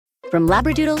From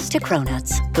Labradoodles to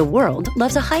Cronuts, the world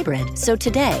loves a hybrid. So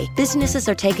today, businesses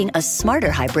are taking a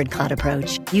smarter hybrid cloud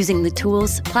approach using the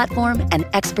tools, platform, and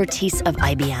expertise of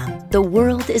IBM. The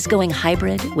world is going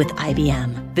hybrid with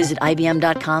IBM. Visit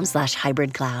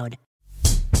IBM.com/hybridcloud.